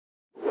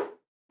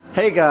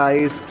Hey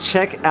guys,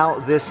 check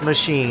out this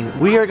machine.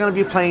 We are going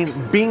to be playing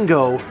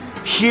bingo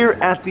here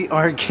at the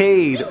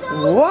arcade.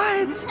 Bingo.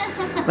 What?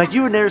 Like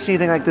you would never see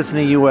anything like this in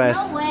the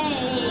US. No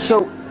way.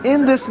 So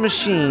in this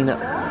machine,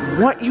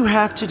 what you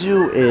have to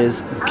do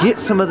is get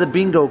some of the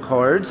bingo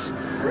cards.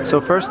 So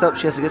first up,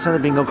 she has to get some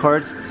of the bingo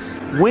cards.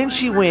 When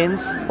she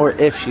wins, or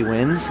if she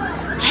wins,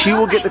 she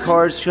will get the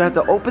cards. She'll have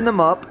to open them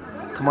up.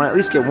 Come on, at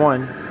least get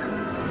one.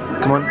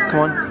 Come on, come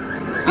on.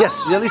 Yes,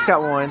 you at least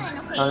got one.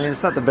 I mean,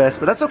 it's not the best,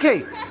 but that's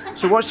okay.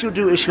 So what she'll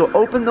do is she'll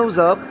open those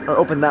up, or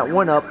open that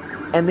one up,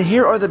 and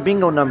here are the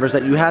bingo numbers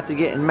that you have to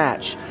get and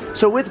match.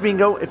 So with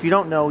bingo, if you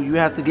don't know, you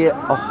have to get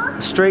a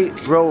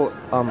straight row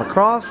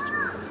across,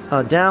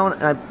 down,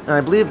 and I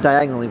believe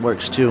diagonally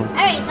works too.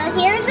 Alright, so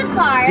here's the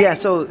card. Yeah,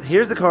 so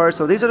here's the card.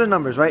 So these are the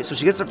numbers, right? So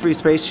she gets a free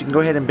space. She can go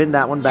ahead and bend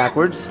that one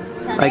backwards, So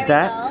like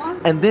that.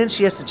 And then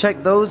she has to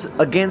check those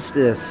against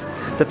this.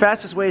 The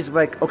fastest way is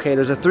like, okay,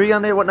 there's a 3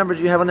 on there. What number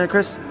do you have on there,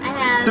 Chris? I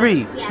have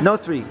 3. Yeah, No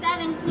 3.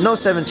 17. No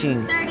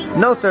 17. 31.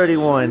 No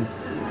 31.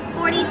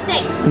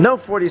 46. No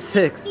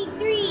 46.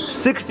 63.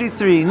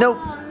 63. Nope.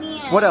 Oh,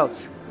 man. What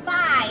else?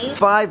 5.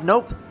 5.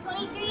 Nope.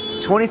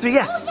 23. 23.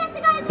 Yes. Oh, yes,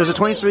 I got it. There's a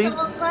 23. So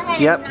we'll go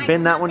ahead Yep. and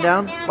Bend that one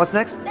down. down. What's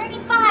next?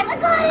 35. I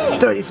got it.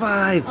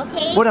 35.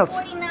 Okay. What else?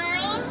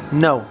 49.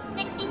 No.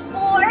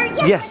 64.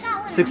 Yes. I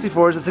got one.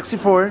 64 is a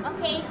 64.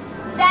 Okay.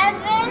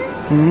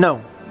 7.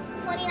 No.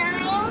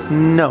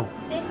 29. No.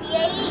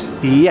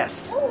 58.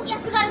 Yes. Oh,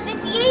 yes, we got a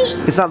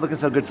 58. It's not looking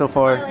so good so No,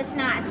 far. it's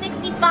not.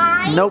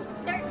 65. Nope.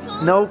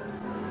 13. Nope.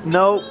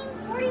 Nope.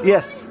 41.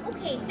 Yes.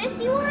 Okay,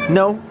 51.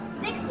 No.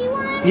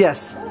 61.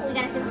 Yes. Oh, we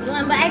got a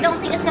 51, but I don't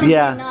think it's gonna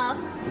Yeah. be enough.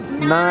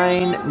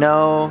 9.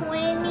 No.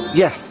 20.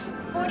 Yes.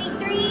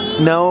 43.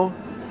 No.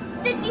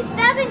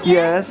 57.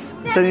 Yes.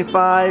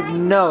 75.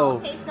 No.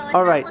 Okay, so it's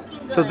All not right.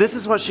 looking So good. this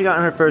is what she got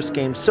in her first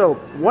game. So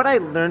what I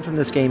learned from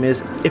this game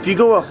is if you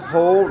go a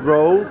whole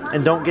row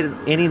and don't get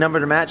any number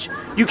to match,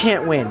 you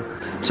can't win.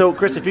 So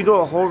Chris, if you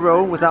go a whole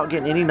row without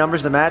getting any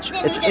numbers to match,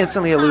 Then it's you just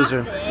instantly a toss loser.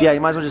 it. Yeah,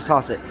 you might as well just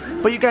toss it.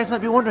 But you guys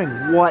might be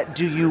wondering, what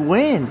do you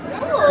win?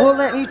 Well,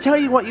 let me tell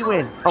you what you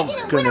win. I Oh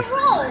didn't goodness. win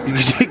a roll.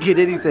 You didn't get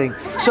anything.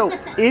 So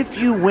if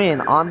you win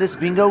on this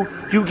bingo,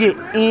 you get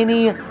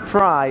any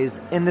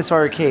prize in this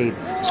arcade.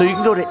 So you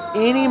can go to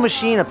any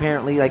machine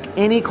apparently, like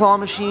any claw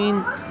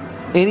machine,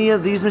 any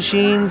of these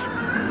machines.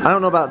 I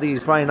don't know about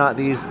these, probably not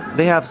these.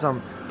 They have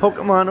some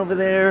Pokemon over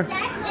there,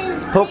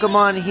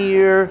 Pokemon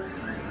here.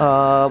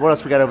 What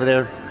else we got over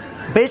there?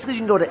 Basically, you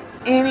can go to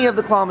any of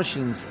the claw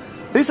machines.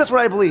 At least that's what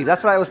I believe.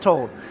 That's what I was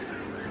told.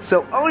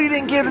 So, oh, you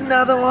didn't get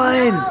another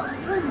one.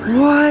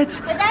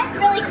 What? But that's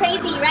really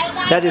crazy, right,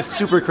 guys? That is It's like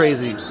super you can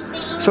crazy. do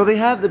anything. So they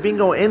have the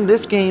bingo in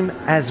this game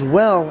as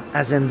well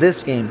as in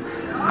this game.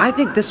 I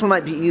think this one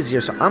might be easier.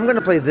 So I'm going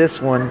to play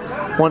this one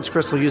once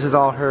Crystal uses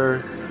all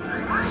her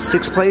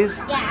 6 plays.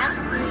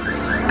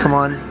 Yeah. Come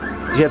on.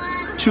 You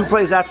have 2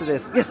 plays after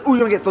this. Yes. Oh, you're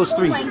going to get those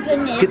 3. Oh my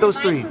goodness. Get those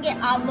if 3. I can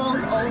get all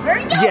those over.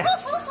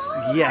 Yes.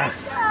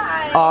 Yes.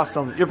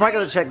 Awesome. You're probably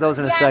going to check those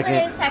in a Yeah, second.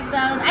 I'm gonna check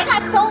those. I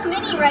got so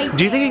many right there.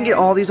 Do you think you can get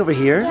all these over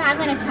here? Yeah, I'm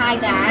gonna try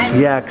that.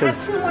 Yeah, I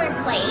 'cause- have 2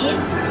 more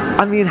plays.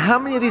 I mean, how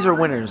many of these are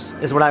winners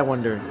is what I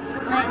wonder.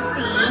 Let's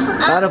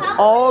see. Out of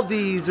Probably- all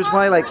these, there's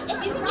probably like... If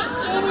you can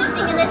get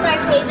anything in this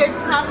arcade, there's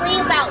probably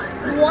about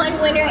 1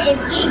 winner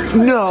in each.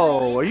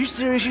 No, are you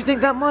serious? You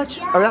think that much?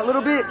 Yeah. Or that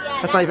little bit? Yeah,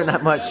 That's not even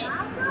that much.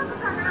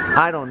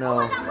 I don't know. Oh,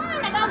 I got 1.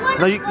 I got 1.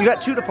 No, you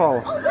got 2 to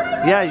fall. Oh, did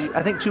I? Yeah,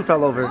 I think 2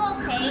 fell over.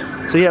 Oh,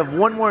 okay. So you have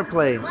 1 more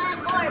play. 1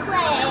 more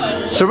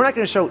play. So we're not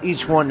going to show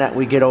each one that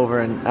we get over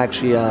and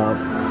actually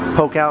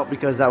poke out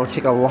because that would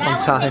take a long That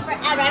will time. take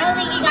forever. I don't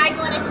think you guys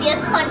want to see us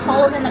punch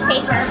holes in the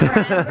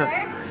paper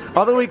forever.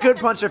 Although we could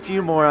punch a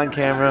few more on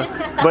camera,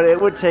 but it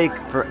would take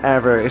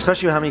forever,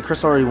 especially with how many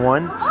Chris already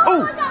won.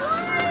 Oh, I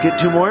got 1. Get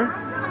 2 more?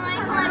 Come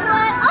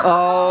on.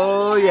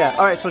 Oh, yeah.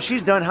 All right, so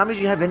she's done. How many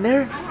do you have in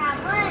there? I have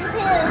 1,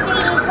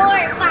 2, 3,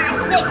 4,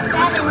 5, 6,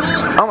 7,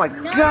 8. Oh my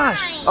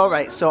gosh! All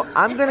right, so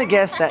I'm gonna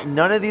guess that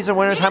none of these are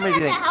winners. How many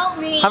do you think? Help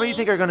me. How many do you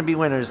think are gonna be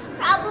winners?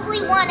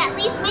 Probably 1 at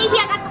least. Maybe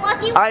I got the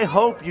lucky one. I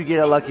hope you get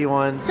a lucky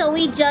one. So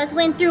we just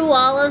went through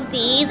all of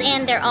these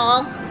and they're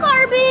all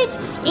garbage.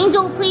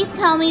 Angel, please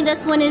tell me this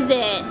one is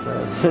it.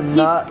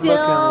 Not looking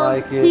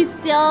like it. He's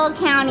still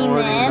counting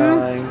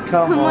them. 49.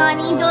 Come on.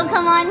 Angel,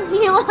 come on.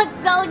 You look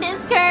so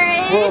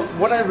discouraged. Well,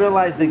 what I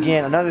realized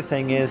again, another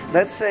thing is,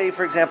 let's say,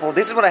 for example,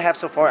 this is what I have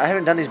so far. I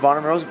haven't done these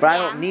bottom rows, but I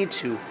Yeah. don't need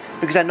to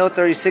because I know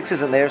 36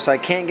 isn't there, so I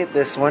can't get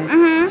this one.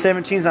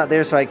 17's not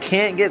there, so I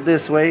can't get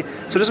this way.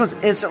 So this one's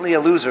instantly a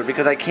loser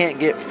because I can't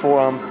get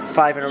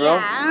 5 in a row.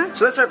 Yeah.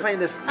 So let's start playing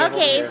this. game over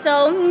Okay, here.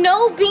 so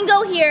no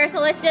bingo here. So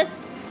let's just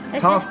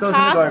Toss those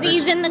in the garbage.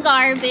 these in the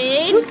garbage.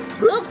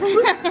 Oops.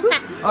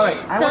 All right,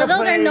 I So wanna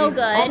those are play, no good.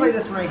 I'll play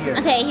this one right here.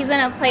 Okay, he's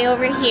gonna play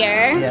over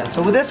here. Yeah,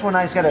 so with this one,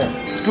 I just gotta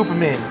scoop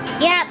them in.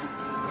 Yep.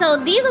 So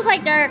these look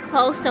like they're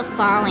close to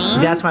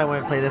falling. That's why I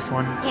want to play this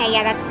one.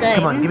 Yeah, that's good.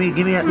 Come on, give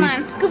me at Come least.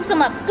 on, scoop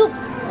some up. Scoop.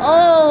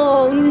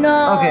 Oh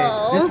no.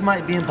 Okay, this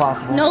might be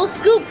impossible. No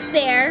scoops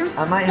there.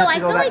 I might have to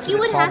go back to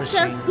the claw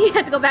machine. You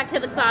have to go back to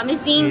the claw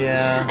machine.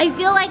 Yeah. I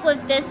feel like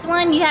with this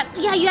one, you have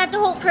to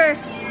hope for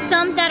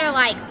some that are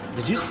like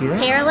Did you see that?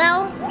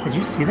 parallel. Did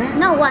you see that?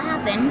 No, what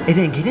happened? It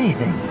didn't get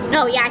anything.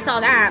 No, yeah, I saw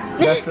that.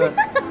 That's what.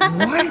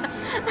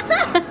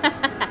 What?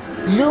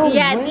 No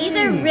Yeah, way. these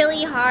are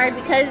really hard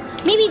because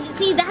maybe,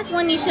 see, that's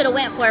one you should have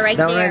went for right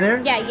that there. One right there?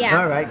 Yeah, yeah.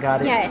 All right,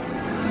 got it. Yes.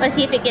 Let's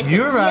see if it gets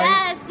You're it. right.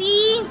 Yeah,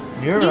 see?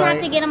 You're you right.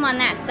 have to get them on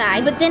that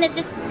side, but then it's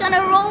just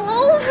gonna roll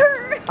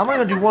over. I'm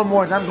gonna do one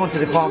more and I'm going to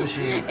the claw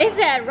machine. It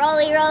said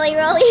rolly, rolly,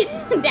 rolly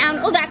down.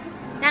 Oh, that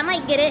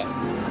might get it.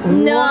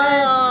 No.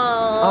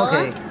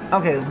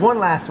 Okay, one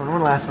last one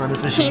on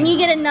this machine. Can you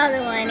get another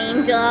one,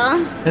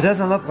 Angel? It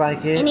doesn't look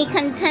like it. Any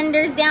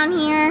contenders down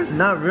here?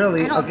 Not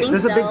really. I don't think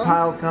there's a big so.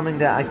 pile coming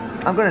that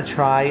I'm gonna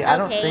try. I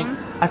don't think.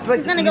 I feel like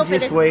He's the gonna go for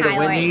easiest this way to pile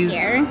win right these.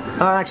 here.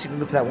 I'm actually gonna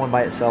look for that one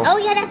by itself. Oh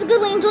yeah, that's a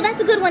good one, Angel.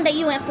 That's a good one that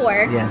you went for.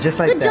 Yeah, just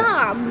like Good that.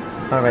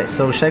 job. All right,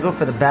 so should I go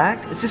for the back?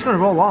 It's just gonna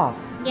roll off.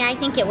 Yeah, I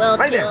think it will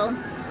Right too. there.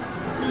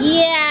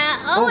 Yeah.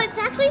 Oh, Oh. it's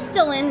actually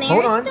still in there. Hold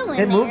It's on. still in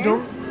It moved there.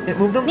 them. It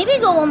moved them. Maybe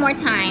go one more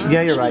time. Yeah,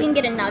 See you're if right. you can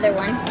get another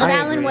one. Oh, I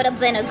that agree. one would have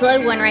been a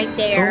good one right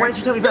there. So why don't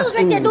you tell me Those best?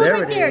 right there. Ooh, Those there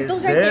right it there. is.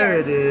 Those right there there.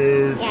 it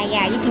is. Yeah,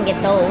 yeah, you can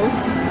get those.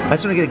 I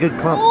just want to get a good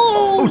clump.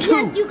 Oh, two.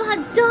 yes, you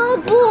got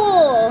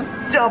double.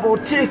 Double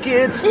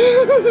tickets.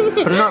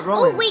 But they're not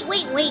rolling.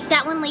 Oh, wait.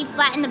 That one laid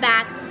flat in the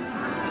back.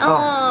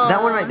 Oh,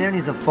 that one right there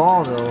needs to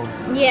fall though.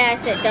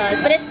 Yes, it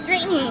does. But it's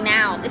straightening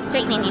out. It's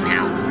straightening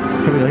out.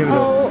 Here we go. Here we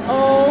go.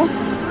 Oh.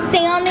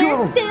 Stay on Two there.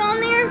 of 'em. Stay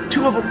on there.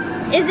 Two of them.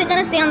 Is it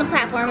going to stay on the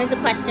platform is the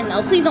question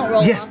though. Please don't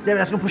roll Yes, off. there.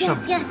 That's gonna push Yes,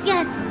 them.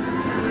 yes.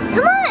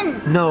 Come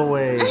on. No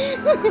way.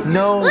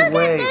 No Look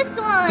way. at this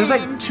one. There's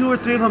like 2 or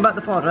 3 of them about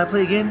to fall. Did I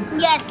play again?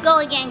 Yes, go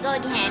again.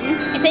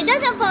 If it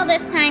doesn't fall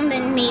this time,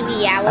 then maybe,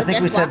 yeah, we'll I think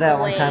just we said walk that a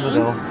away. long time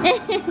ago.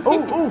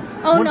 Oh,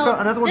 Oh one no, fell,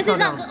 another one this fell is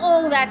not down. good.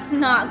 Oh, that's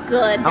not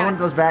good. I want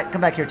those back.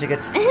 Come back here,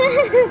 tickets.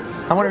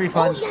 I want a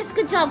refund. Oh yes,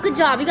 good job.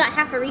 You got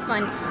half a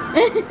refund.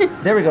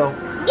 There we go.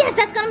 Yes,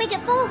 that's gonna make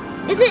it fall.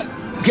 Is it?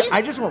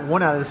 I just want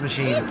one out of this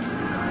machine.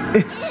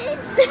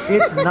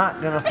 It's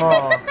not gonna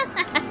fall.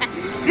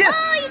 Yes!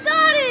 Oh, you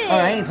got it! Oh,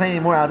 I ain't playing any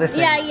more out of this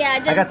thing. Yeah,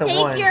 just I got the take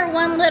one. your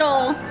one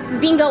little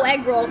bingo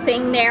egg roll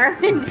thing there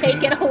and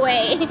take it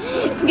away.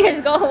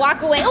 Just go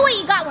walk away. Oh wait,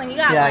 you got one,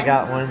 Yeah, I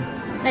got one.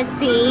 Let's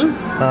see.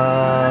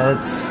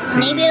 Let's see.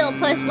 Maybe it'll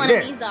push one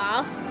There. of these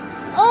off.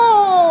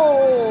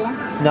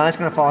 Oh! No, it's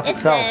gonna fall off It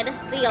itself. said,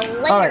 see you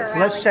later, Alright, so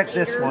let's check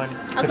this alligator.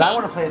 one. Because Okay. I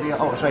want to play the.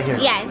 Oh, it's right here.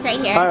 Yeah, it's right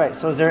here. Alright,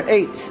 so is there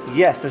 8?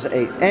 Yes, there's an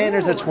 8. And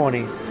there's a Ooh. 20.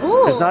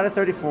 Ooh. There's not a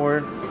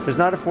 34. There's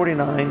not a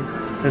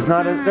 49. There's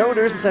not a. No,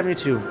 there is a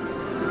 72.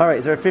 Alright,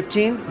 is there a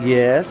 15?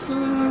 Yes.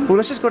 15. Well,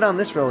 let's just go down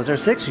this row. Is there a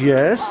 6?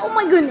 Yes. Oh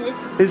my goodness.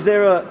 Is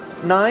there a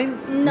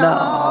 9?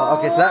 No.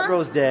 Okay, so that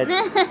row's dead.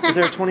 Is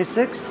there a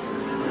 26?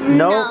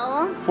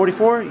 No.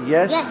 44?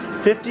 Yes.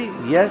 Yes. 50?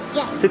 Yes.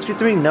 Yes.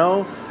 63?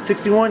 No.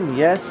 61?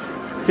 Yes.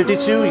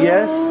 52?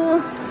 Yes.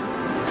 Ooh.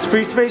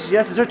 Free space?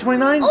 Yes. Is there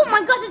 29? Oh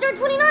my gosh, is there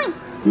 29?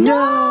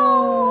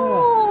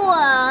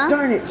 No.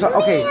 Darn it. So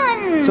okay.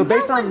 Man, So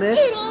based that on was this,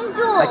 it,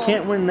 Angel. I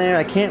can't win there.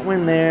 I can't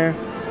win there.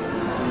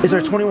 Is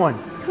there 21?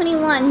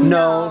 21.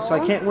 No. So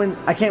I can't win.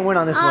 I can't win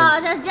on this one.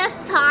 Oh, just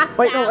toss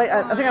Wait, no. that Wait.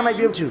 I think I might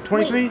be able to.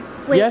 23?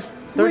 Wait, Yes.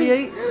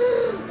 38?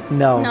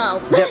 No.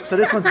 No. Yep. So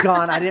this one's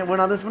gone. I didn't win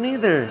on this one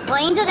either. Well,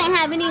 Angel didn't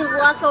have any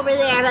luck over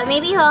there, but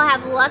maybe he'll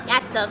have luck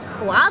at the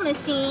claw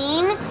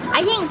machine.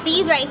 I think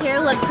these right here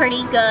look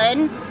pretty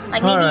good.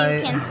 Like maybe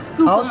you can scoop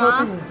them off.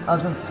 I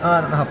was gonna.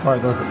 I don't know how far I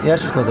go. Yeah,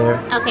 let's just go there.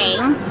 Okay.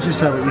 Let's just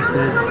try what you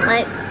said.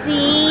 Let's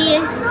see. I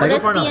Will go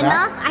this far be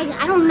enough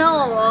enough? I don't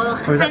know. Or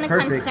I'm is that kind of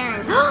perfect?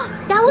 concerned.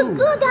 That was Ooh.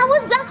 good. That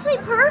was actually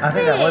perfect. I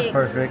think that was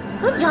perfect.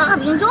 Good job,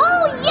 Angel.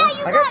 Oh, yeah,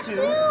 you I got got 2.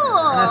 two.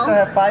 And I still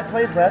have 5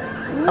 plays left.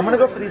 I'm gonna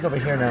go for these over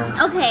here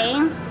now. Okay.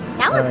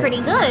 That was Alright.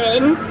 pretty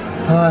good.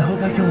 I hope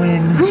I can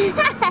win.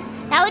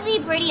 That would be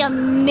pretty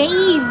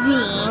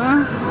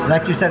amazing.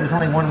 Like you said, there's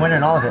only one winner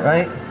in all of it,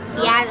 right?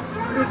 Yeah,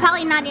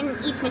 probably not in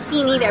each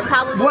machine either.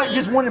 Probably. What?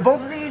 Just one in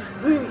both of these?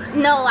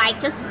 No, like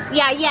just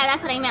yeah,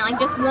 that's what I meant. Like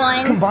just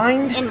one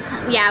Combined? And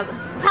yeah,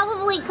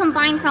 probably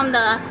combined from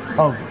the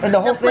Oh, and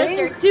the whole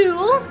pusher thing? too.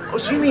 Oh,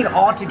 so you mean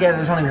all together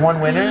there's only one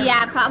winner?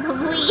 Yeah,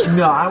 probably.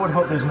 No, I would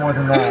hope there's more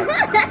than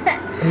that.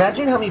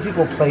 Imagine how many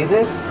people play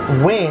this,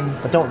 win,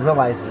 but don't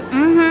realize it.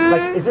 Mhm.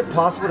 Like, is it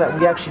possible that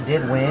we actually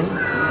did win,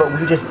 but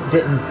we just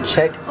didn't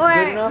check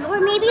good enough? Or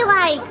maybe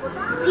like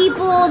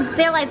people,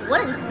 they're like,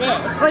 what is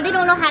this? Or they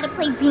don't know how to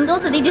play bingo,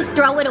 so they just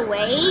throw it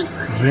away.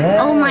 Yes.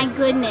 Oh my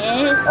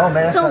goodness. Oh,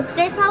 man, that so sucks.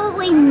 there's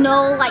probably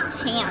no like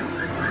chance.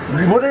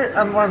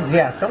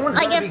 Yeah, someone's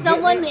Like gonna if be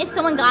getting it. if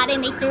someone got it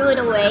and they threw it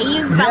away,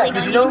 you probably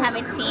 'cause don't you know- even have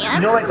a chance. You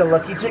know, like the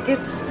lucky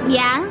tickets?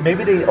 Yeah.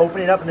 Maybe they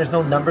open it up and there's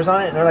no numbers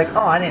on it, and they're like,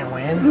 oh, I didn't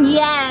win.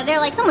 Yeah,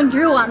 they're like someone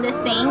drew on this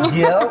thing.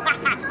 Yep.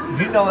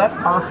 You know that's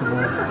possible.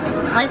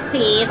 Let's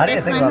see. If I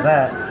didn't this think one,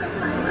 about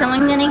that. is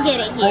someone gonna get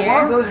it Well, while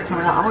here? those are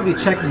coming out, I'm gonna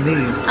be checking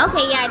these.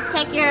 Okay, yeah,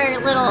 check your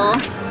little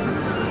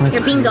Let's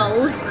your see.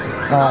 bingos.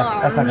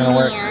 That's not gonna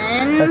work. Man.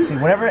 win. Let's see.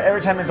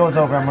 Every time it goes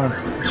over, I'm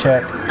gonna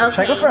check. Okay. Should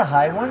I go for a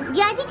high one?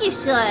 Yeah, I think you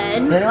should. Yeah,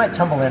 they might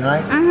tumble in,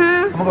 right?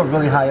 Mm-hmm. I'm gonna go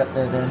really high up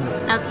there then.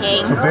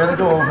 Okay. So barely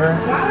go over.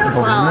 And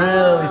go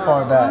really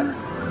far back.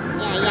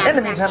 Yeah. In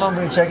the meantime, I'm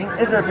gonna be checking.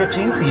 Is there a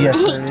 15? Yes,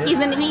 there is. He's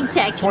gonna be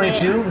checking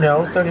 22?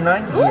 No.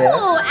 39? Ooh,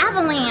 Yes.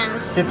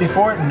 avalanche.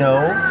 54?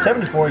 No.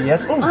 74?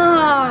 Yes. Ooh.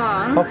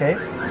 Oh. Okay.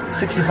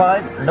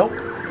 65? Nope.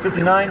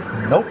 59?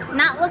 Nope.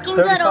 Not looking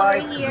 35? good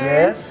over here.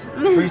 Yes.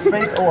 Free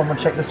space? Oh, I'm gonna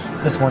check this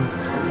one.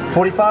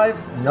 45?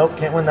 Nope,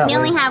 can't win that We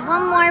one. only have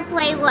one more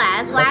play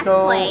left. Last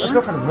play. Let's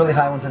go for the really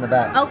high ones in the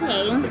back.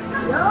 Okay.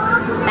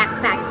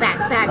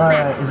 Back.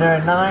 Alright, is there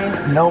a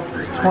 9? Nope.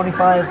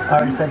 25? I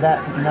already said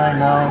that. 59?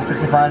 No.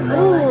 65?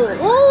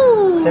 No.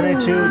 Ooh.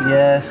 72?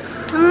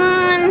 Yes. Come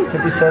on.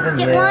 57?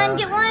 Get yeah.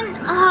 one.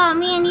 Oh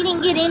man, you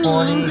didn't get any,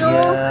 20, Angel.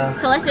 yeah.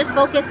 So let's just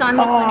focus on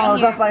this one right I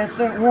was here. off by a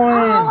third one.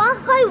 Oh,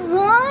 off by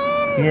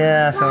one?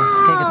 Yeah, so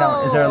can't get that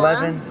one. Is there Wow.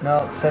 11?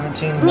 No.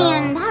 17? No.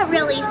 Man, that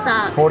really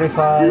sucks.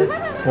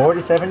 45?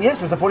 47? Yes,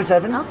 there's a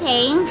 47.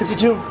 Okay.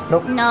 62?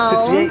 Nope.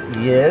 No.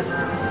 68? Yes.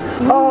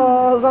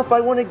 Oh, I was off by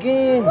one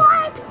again.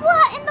 What?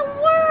 What in the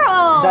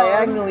world?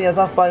 Diagonally, I was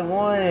off by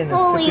one.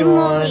 Holy 51,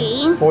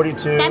 moly.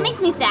 42. That makes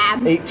me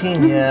sad.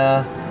 18,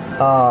 yeah.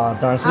 Oh,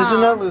 darn. So this is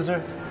another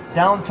loser.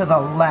 Down to the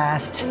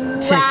last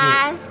ticket.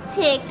 Last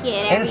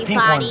ticket, And it's pink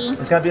one. everybody.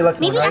 It's got to be a lucky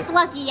Maybe one, right? that's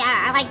lucky. Yeah,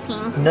 I like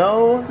pink.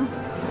 No.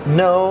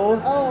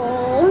 No.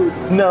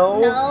 Oh. No.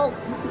 No.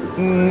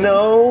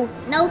 No.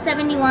 No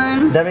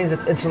 71. That means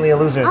it's instantly a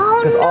loser. Oh,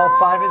 Because no. all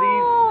 5 of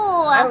these,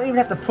 I don't even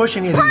have to push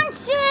any of these. Punch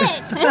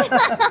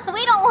it!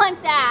 We don't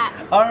want that.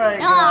 Alright,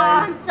 Oh,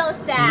 guys. I'm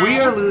so sad. We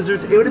are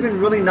losers. It would have been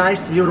really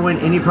nice to be able to win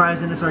any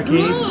prize in this arcade.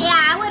 Me?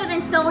 Yeah, I would have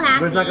been so happy.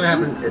 But it's not going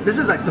to happen. This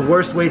is like the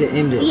worst way to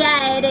end it.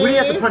 Yeah, it is. We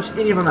didn't have to punch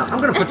any of them out.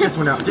 I'm going to put this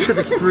one out just because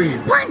it's free.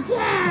 Punch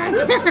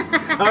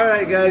it!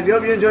 Alright, guys. We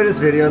hope you enjoyed this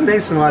video.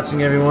 Thanks for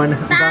watching, everyone.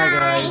 Bye.